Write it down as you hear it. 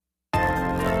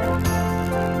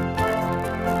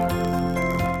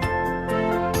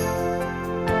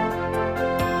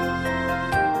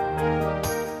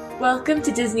Welcome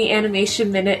to Disney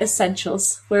Animation Minute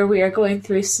Essentials, where we are going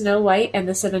through Snow White and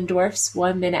the Seven Dwarfs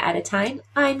 1 minute at a time.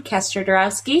 I'm Kester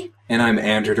Dorowski. And I'm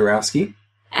Andrew Dorowski.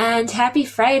 And happy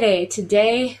Friday!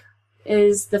 Today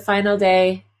is the final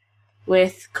day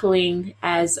with Colleen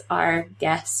as our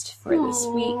guest for this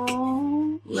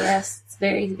week. Yes, it's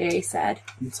very, very sad.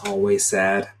 It's always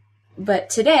sad. But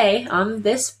today, on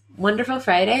this wonderful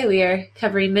Friday, we are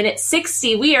covering minute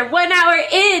 60. We are 1 hour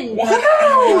in! 1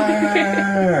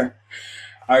 hour!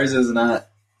 Ours is not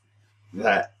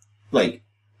that,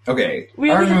 okay.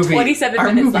 We only have 27 minutes left.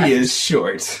 Our movie is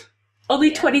short.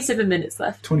 Only 27 minutes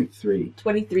left. 23.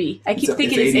 23. I keep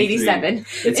thinking it's 87.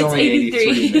 It's only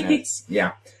 83 minutes.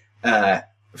 Yeah.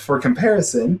 For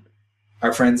comparison,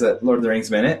 our friends at Lord of the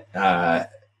Rings Minute,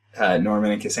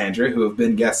 Norman and Cassandra, who have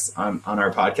been guests on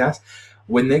our podcast,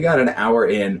 when they got an hour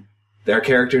in, their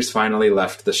characters finally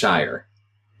left the Shire.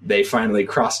 They finally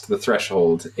crossed the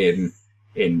threshold in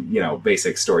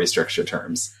basic story structure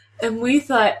terms. And we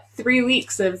thought 3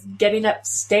 weeks of getting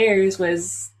upstairs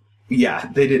was... Yeah,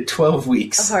 they did 12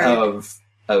 weeks of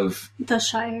the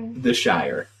Shire. The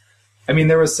Shire. I mean,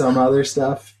 there was some other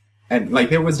stuff, and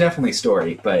there was definitely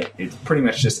story, but it's pretty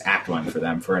much just Act 1 for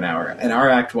them for an hour. And our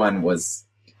Act 1 was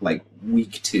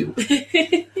week 2.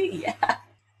 Yeah.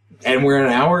 And we're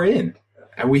an hour in.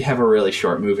 And we have a really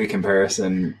short movie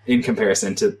in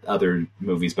comparison to other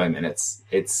movies by minutes.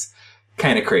 It's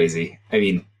kind of crazy. I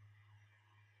mean,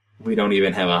 we don't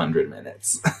even have 100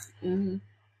 minutes. Mm-hmm.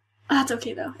 That's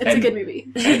okay, though. It's a good movie.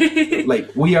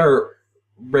 We are,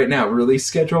 right now, release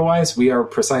schedule-wise, we are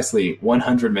precisely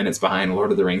 100 minutes behind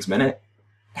Lord of the Rings Minute.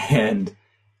 And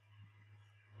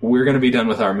we're going to be done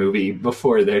with our movie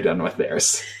before they're done with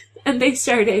theirs. And they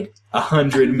started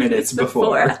 100 minutes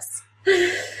before us.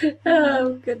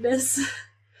 Oh, goodness.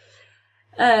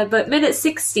 But minute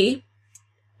 60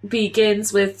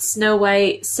 begins with Snow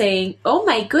White saying, "Oh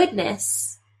my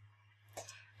goodness."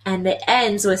 And it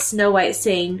ends with Snow White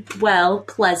saying, "Well,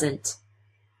 pleasant."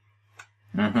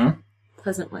 Mm-hmm.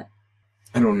 Pleasant what?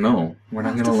 I don't know. We're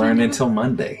not going to learn until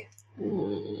Monday.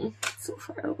 So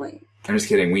far away. I'm just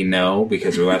kidding. We know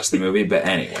because we watched the movie, but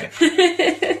anyway.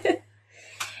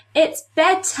 It's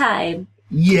bedtime.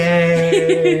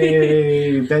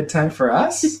 Yay! Bedtime for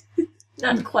us?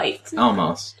 Not quite.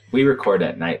 Almost. We record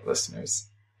at night, listeners.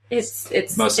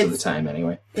 It's most of the time,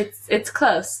 anyway. It's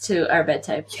close to our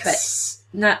bedtime, yes.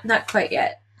 But not quite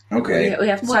yet. Okay. We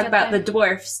have to talk about the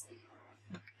dwarfs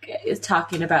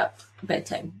talking about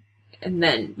bedtime, and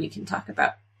then we can talk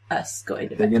about us going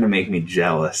to bed. They're going to make me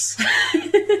jealous.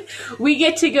 We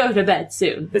get to go to bed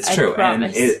soon. It's true. And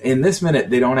in this minute,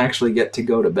 they don't actually get to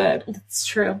go to bed. It's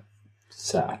true.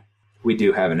 So, we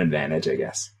do have an advantage, I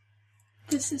guess.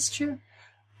 This is true.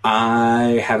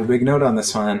 I have a big note on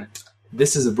this one.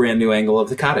 This is a brand new angle of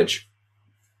the cottage.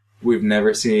 We've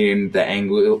never seen the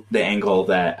angle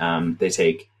that they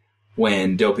take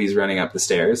when Dopey's running up the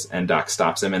stairs and Doc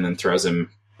stops him and then throws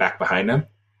him back behind him.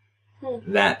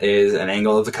 That is an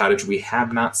angle of the cottage we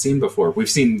have not seen before. We've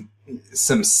seen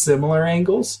some similar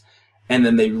angles, and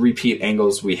then they repeat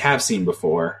angles we have seen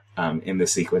before in the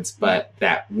sequence, but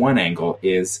that one angle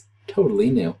is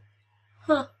totally new.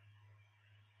 Huh.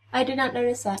 I did not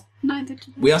notice that. Neither did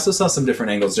I. We also saw some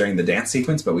different angles during the dance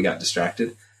sequence, but we got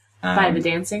distracted. By the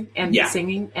dancing and the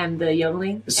singing and the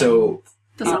yodeling. So,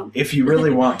 the song. If you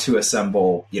really want to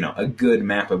assemble, a good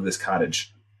map of this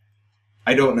cottage,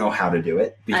 I don't know how to do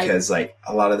it because, a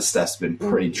lot of the stuff's been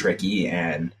pretty tricky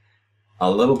and a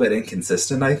little bit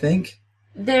inconsistent, I think.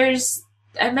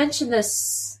 I mentioned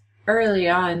this early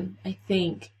on, I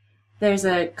think. There's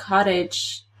a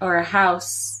cottage or a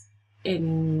house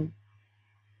in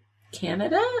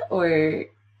Canada or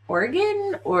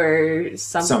Oregon or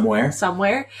somewhere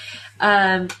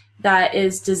that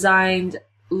is designed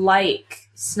like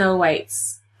Snow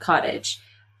White's cottage.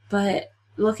 But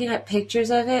looking at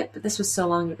pictures of it, but this was so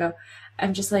long ago,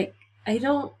 I'm just I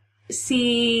don't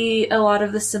see a lot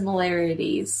of the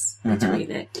similarities between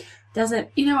it. Doesn't...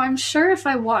 I'm sure if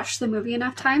I watched the movie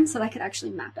enough times that I could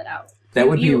actually map it out. That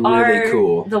would be really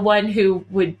cool. The one who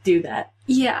would do that.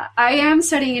 Yeah, I am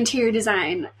studying interior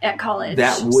design at college.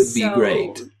 That would be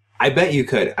great. I bet you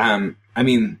could. I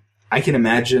mean, I can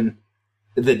imagine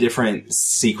the different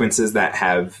sequences that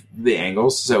have the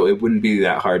angles, so it wouldn't be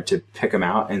that hard to pick them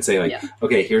out and say,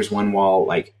 okay, here's one wall,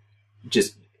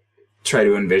 just try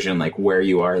to envision, where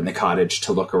you are in the cottage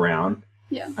to look around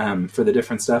for the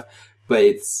different stuff.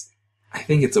 But I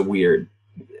think it's a weird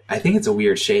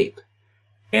shape.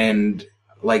 And,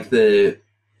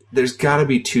 there's gotta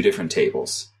be 2 different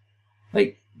tables.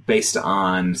 Based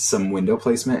on some window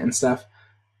placement and stuff.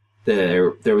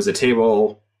 There was a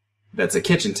table that's a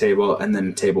kitchen table, and then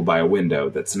a table by a window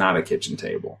that's not a kitchen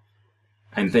table.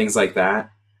 And things like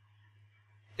that.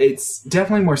 It's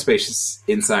definitely more spacious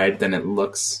inside than it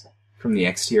looks from the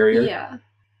exterior. Yeah.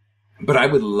 But I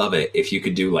would love it if you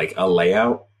could do like a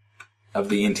layout of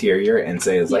the interior and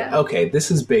say it's like, Yeah. okay,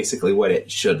 this is basically what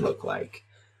it should look like.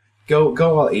 Go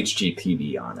all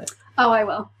HGTV on it. Oh, I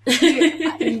will.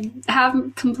 I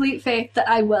have complete faith that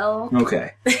I will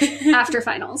Okay. after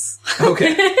finals.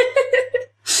 Okay.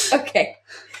 Okay.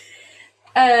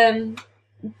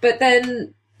 But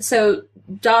then, so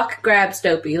Doc grabs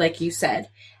Dopey, like you said,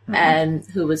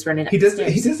 who was running He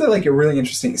upstairs. does that like a really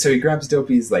interesting. So he grabs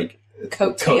Dopey's like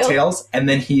coattails, and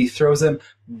then he throws him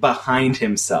behind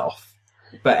himself,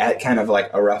 but at kind of like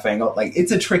a rough angle. Like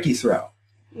it's a tricky throw,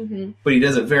 but he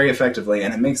does it very effectively,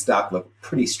 and it makes Doc look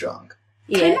pretty strong.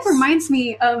 Yes. Kind of reminds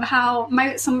me of how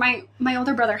my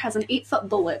older brother has an 8-foot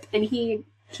bullwhip, and he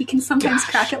can sometimes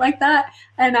crack it like that,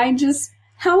 and I just,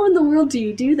 how in the world do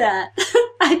you do that?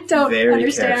 I don't Very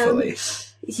understand. carefully.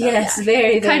 Yes,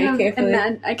 very, very Kind of,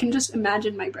 carefully. I can just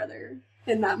imagine my brother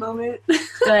in that moment.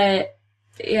 But,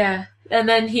 yeah. And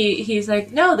then he's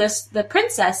like, no, the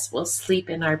princess will sleep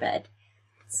in our bed.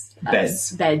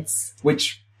 Beds.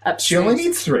 Which Upstairs. she only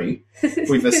needs 3.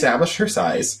 We've established her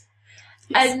size.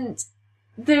 And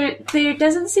there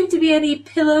doesn't seem to be any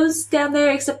pillows down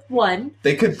there except one.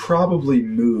 They could probably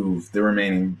move the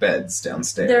remaining beds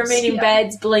downstairs. The remaining Yeah.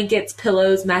 beds, blankets,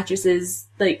 pillows, mattresses,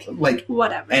 like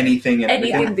Whatever. anything and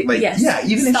Anything everything. that- yes. Yeah,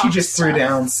 even if she Soft just threw stuff.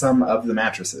 down some of the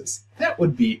mattresses, that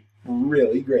would be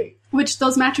really great. Which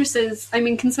those mattresses, I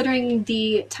mean, considering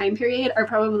the time period, are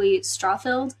probably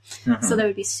straw-filled, so that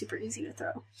would be super easy to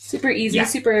throw. super easy, Yeah.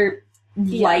 super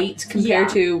light compared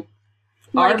Yeah. to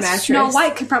our Like, mattress. Snow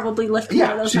White could probably lift one of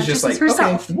Yeah, those she's just mattresses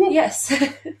like, herself. okay, whoop, Yes.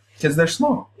 because they're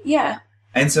small. Yeah.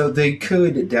 And so they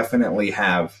could definitely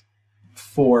have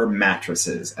 4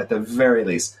 mattresses at the very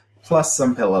least, plus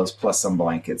some pillows, plus some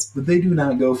blankets. But they do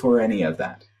not go for any of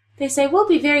that. They say, we'll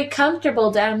be very comfortable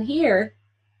down here.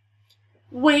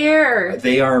 Where?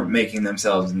 They are making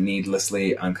themselves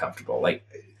needlessly uncomfortable. Like,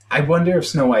 I wonder if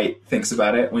Snow White thinks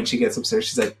about it when she gets upstairs.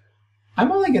 She's like,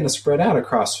 I'm only going to spread out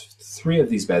across 3 of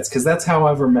these beds, because that's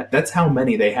how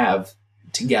many they have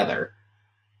together.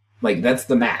 Like, that's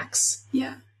the max.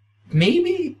 Yeah.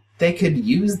 Maybe they could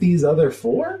use these other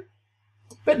 4?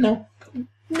 But no,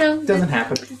 No. it doesn't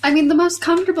happen. I mean, the most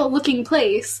comfortable looking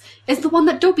place is the one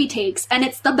that Dopey takes, and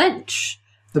it's the bench.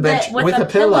 The bench with with a a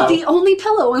pillow. The only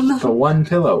pillow in The the... one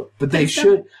pillow. But they That's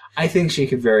should... I think she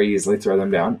could very easily throw them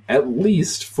down. At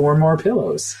least 4 more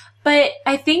pillows. But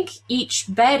I think each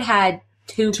bed had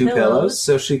 2 2 pillows,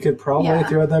 so she could probably Yeah.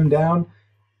 throw them down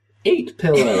 8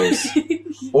 pillows.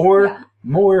 Or Yeah.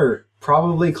 more,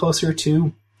 probably closer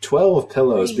to 12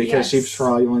 pillows, because Yes. she's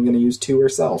probably only going to use 2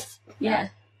 herself. Yeah.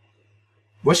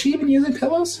 Was she even using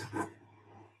pillows?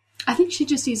 I think she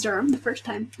just used her arm the first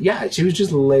time. Yeah, she was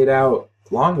just laid out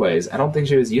long ways. I don't think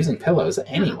she was using pillows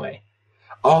anyway.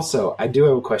 Also, I do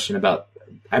have a question about...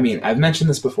 I mean, I've mentioned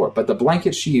this before, but the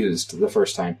blanket she used the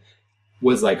first time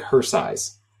was like her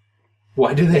size.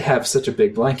 Why do they have such a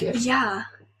big blanket? Yeah.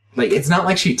 Like, it's not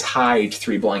like she tied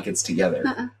 3 blankets together.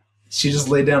 Uh-uh. She just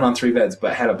laid down on 3 beds,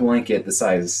 but had a blanket the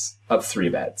size of 3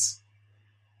 beds.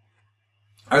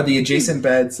 Are the adjacent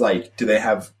beds, like, do they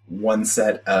have one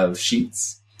set of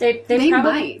sheets? They They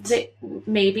probably might.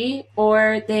 maybe,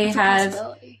 or they That's a have,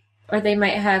 possibility. or they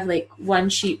might have like one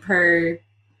sheet per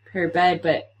bed,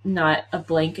 but not a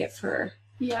blanket for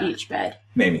Yeah. each bed.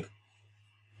 Maybe.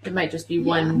 It might just be Yeah.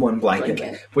 one. One blanket.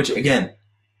 Blanket. Which, again,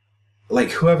 like,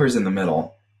 whoever's in the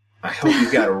middle, I hope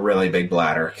you've got a really big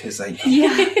bladder, because, like,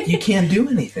 Yeah. you can't do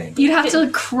anything. You'd have to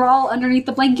crawl underneath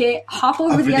the blanket, hop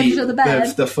over the edge of the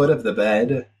bed. The foot of the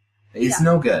bed is Yeah.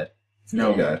 no good. It's no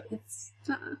Yeah, good. It's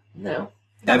Uh-uh. no.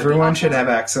 Everyone should awful. have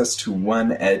access to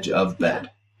one edge of bed.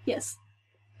 Yes.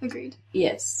 Agreed.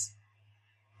 Yes.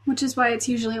 Which is why it's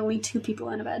usually only 2 people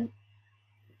in a bed.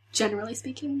 Generally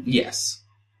speaking. Yes.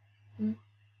 Mm.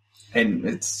 And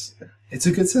it's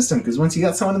a good system, because once you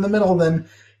got someone in the middle, then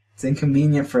it's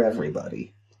inconvenient for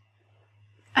everybody.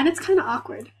 And it's kind of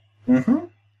awkward. Mm-hmm.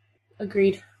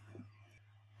 Agreed.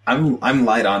 I'm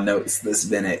light on notes this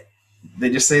minute.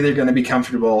 They just say they're going to be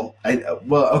comfortable.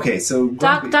 Okay, so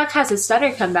Doc has his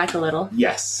stutter come back a little.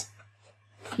 Yes.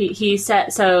 He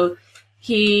said so.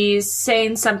 He's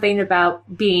saying something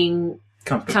about being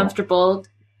comfortable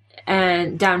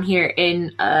and down here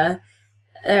in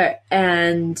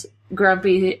and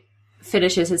Grumpy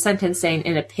finishes his sentence saying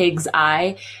in a pig's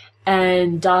eye,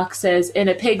 and Doc says in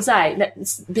a pig's eye,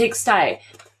 pig sty.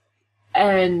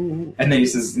 And then he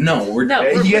says, "No,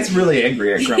 No, he gets really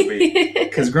angry at Grumpy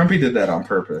because Grumpy did that on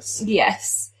purpose."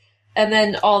 yes, And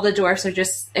then all the dwarfs are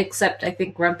just, except I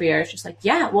think Grumpy are just like,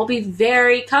 yeah, we'll be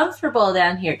very comfortable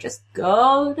down here. Just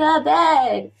go to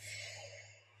bed.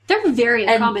 They're very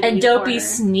accommodating. And Dopey for her.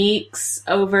 sneaks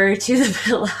over to the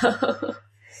pillow.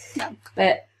 Yeah.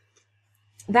 But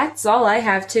that's all I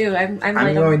have too. I'm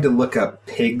like, going to look up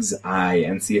Pig's Eye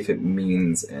and see if it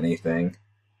means anything.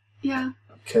 Yeah.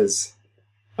 Because,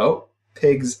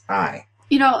 Pig's Eye.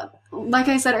 You know, like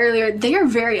I said earlier, they are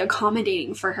very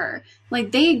accommodating for her.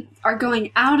 Like, they are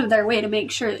going out of their way to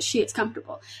make sure that she is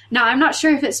comfortable. Now, I'm not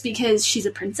sure if it's because she's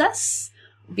a princess,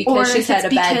 because or she's if had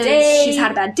it's a bad because day. she's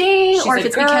had a bad day, She's or a if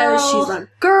it's because girl. she's a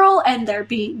girl and they're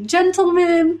being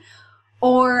gentlemen,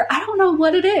 or I don't know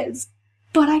what it is,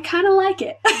 but I kind of like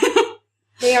it.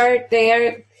 They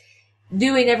are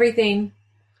doing everything.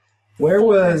 Where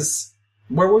was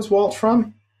Walt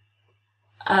from?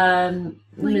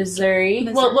 Missouri.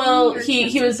 Missouri Well, or he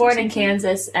Kansas was or born in something.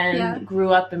 Kansas and Yeah. grew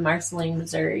up in Marceline,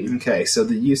 Missouri. Okay, so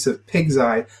the use of Pig's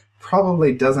Eye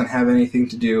probably doesn't have anything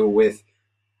to do with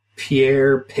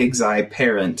Pierre Pig's Eye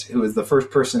Parent, who was the first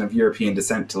person of European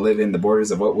descent to live in the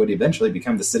borders of what would eventually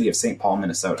become the city of St. Paul,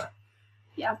 Minnesota.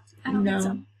 Yeah, I don't think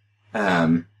so.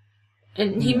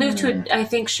 And he moved to, I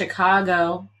think,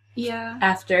 Chicago Yeah.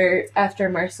 after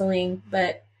Marceline,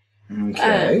 but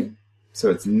Okay, so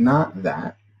it's not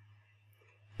that.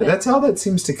 But that's all that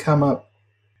seems to come up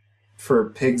for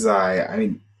Pig's Eye. I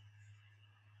mean,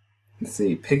 let's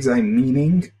see, Pig's Eye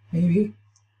meaning, maybe?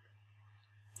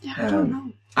 Yeah, I don't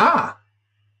know.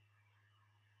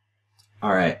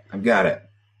 All right, I've got it.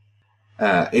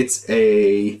 It's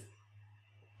a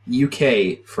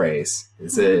UK phrase.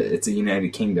 It's a United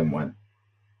Kingdom one.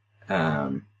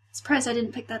 Surprised I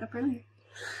didn't pick that up earlier.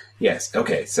 Yes,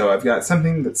 okay, so I've got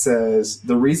something that says,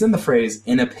 the reason the phrase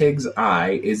 "in a pig's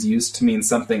eye" is used to mean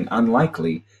something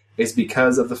unlikely is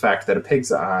because of the fact that a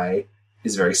pig's eye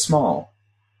is very small.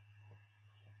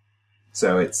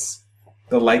 So it's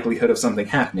the likelihood of something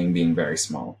happening being very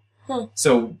small. Huh.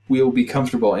 So we will be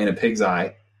comfortable in a pig's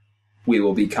eye. We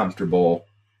will be comfortable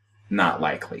not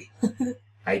likely,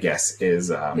 I guess,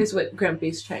 is what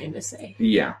Grumpy's trying to say.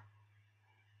 yeah.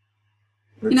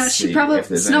 You know, Let's she see probably if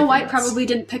there's Snow anything White else. probably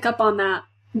didn't pick up on that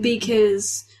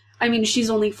because I mean she's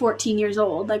only 14 years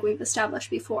old, like we've established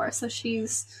before, so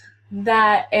she's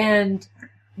That and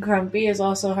Grumpy is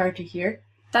also hard to hear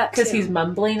that because too. he's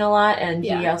mumbling a lot, and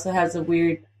he Yeah. also has a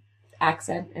weird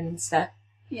accent and stuff.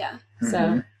 Yeah. So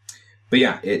Mhm. But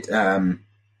yeah,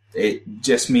 it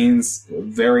just means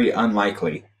very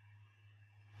unlikely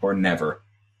or never.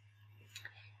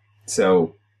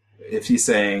 So if he's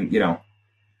saying,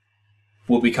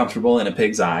 we'll be comfortable in a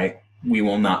pig's eye, we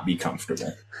will not be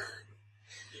comfortable.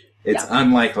 It's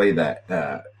unlikely that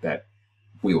that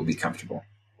we will be comfortable,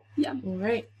 Yeah. all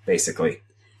right. basically.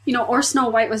 You know, or Snow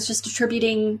White was just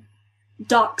attributing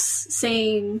Doc's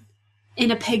saying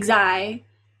in a pig's eye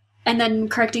and then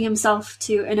correcting himself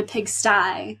to in a pig's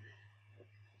sty.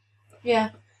 Yeah.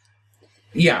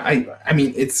 Yeah, I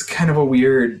mean, it's kind of a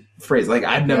weird phrase. Like,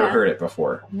 I've never Yeah. heard it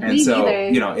before. Me And so,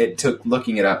 neither. it took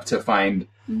looking it up to find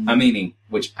Mm-hmm. a meaning,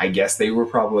 which I guess they were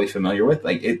probably familiar with.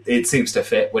 Like, it seems to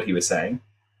fit what he was saying.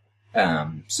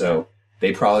 So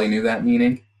they probably knew that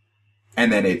meaning.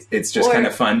 And then it's just Or- kind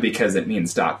of fun because it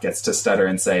means Doc gets to stutter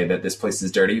and say that this place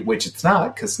is dirty, which it's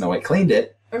not because Snow White cleaned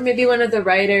it. Or maybe one of the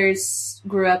writers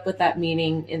grew up with that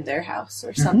meaning in their house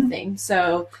or something.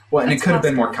 So Well, and it That's could have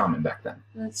been more possible. common back then.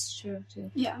 that's true too.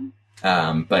 Yeah.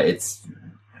 But it's,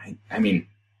 I mean,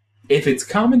 if it's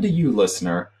common to you,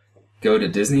 listener, go to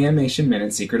Disney Animation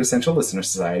Minute Secret Essential Listener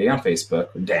Society on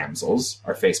Facebook, or Damsels,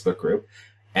 our Facebook group,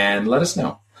 and let us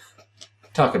know.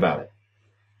 Talk about it.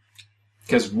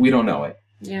 Because we don't know it.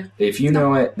 Yeah. If you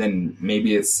know it, then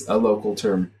maybe it's a local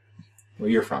term where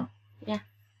you're from.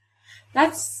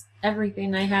 That's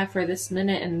everything I have for this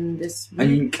minute and this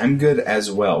week. I'm good as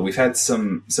well. We've had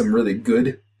some really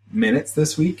good minutes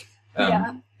this week.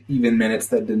 Yeah. Even minutes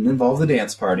that didn't involve the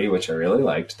dance party, which I really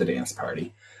liked, the dance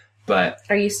party. But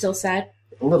Are you still sad?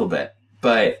 a little bit.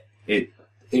 But it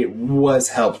was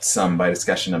helped some by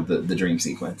discussion of the dream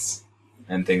sequence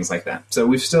and things like that. So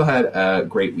we've still had a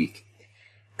great week.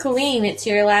 Colleen, it's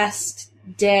your last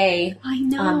day I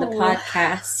know. on the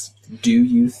podcast. Do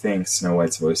you think Snow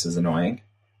White's voice is annoying?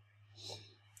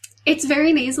 It's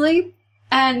very nasally,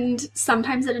 and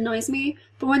sometimes it annoys me.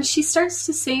 But when she starts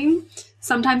to sing,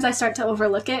 sometimes I start to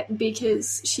overlook it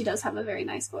because she does have a very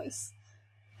nice voice.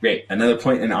 Great. Another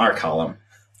point in our column.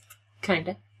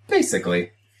 Kinda.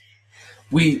 Basically.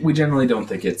 We generally don't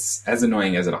think it's as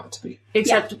annoying as it ought to be.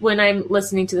 Except when I'm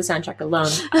listening to the soundtrack alone,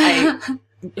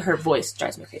 her voice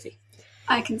drives me crazy.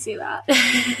 I can see that.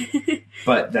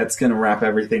 But that's going to wrap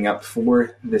everything up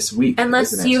for this week.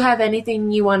 Unless isn't it? you have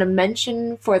anything you want to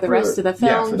mention for the rest of the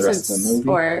film, yeah, for the rest of the movie.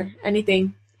 Or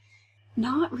anything.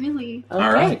 Not really. Okay.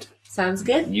 All right. Sounds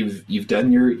good. You've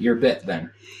done your bit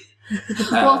then.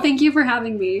 Well, thank you for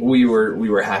having me. We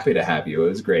were happy to have you. It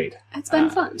was great. It's been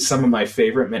fun. Some of my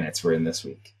favorite minutes were in this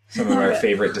week. Some of our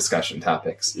favorite discussion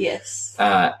topics. Yes.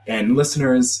 And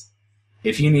listeners,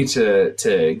 if you need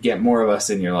to get more of us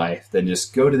in your life, then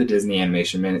just go to the Disney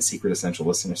Animation Minute Secret Essential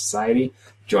Listener Society.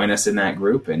 Join us in that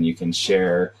group, and you can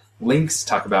share links,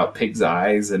 talk about Pig's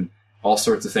Eyes, and all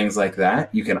sorts of things like that.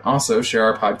 You can also share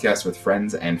our podcast with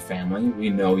friends and family. We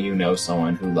know you know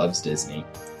someone who loves Disney.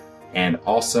 And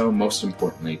also, most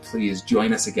importantly, please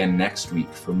join us again next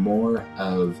week for more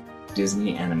of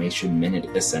Disney Animation Minute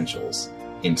Essentials.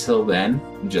 Until then,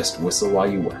 just whistle while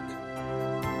you work.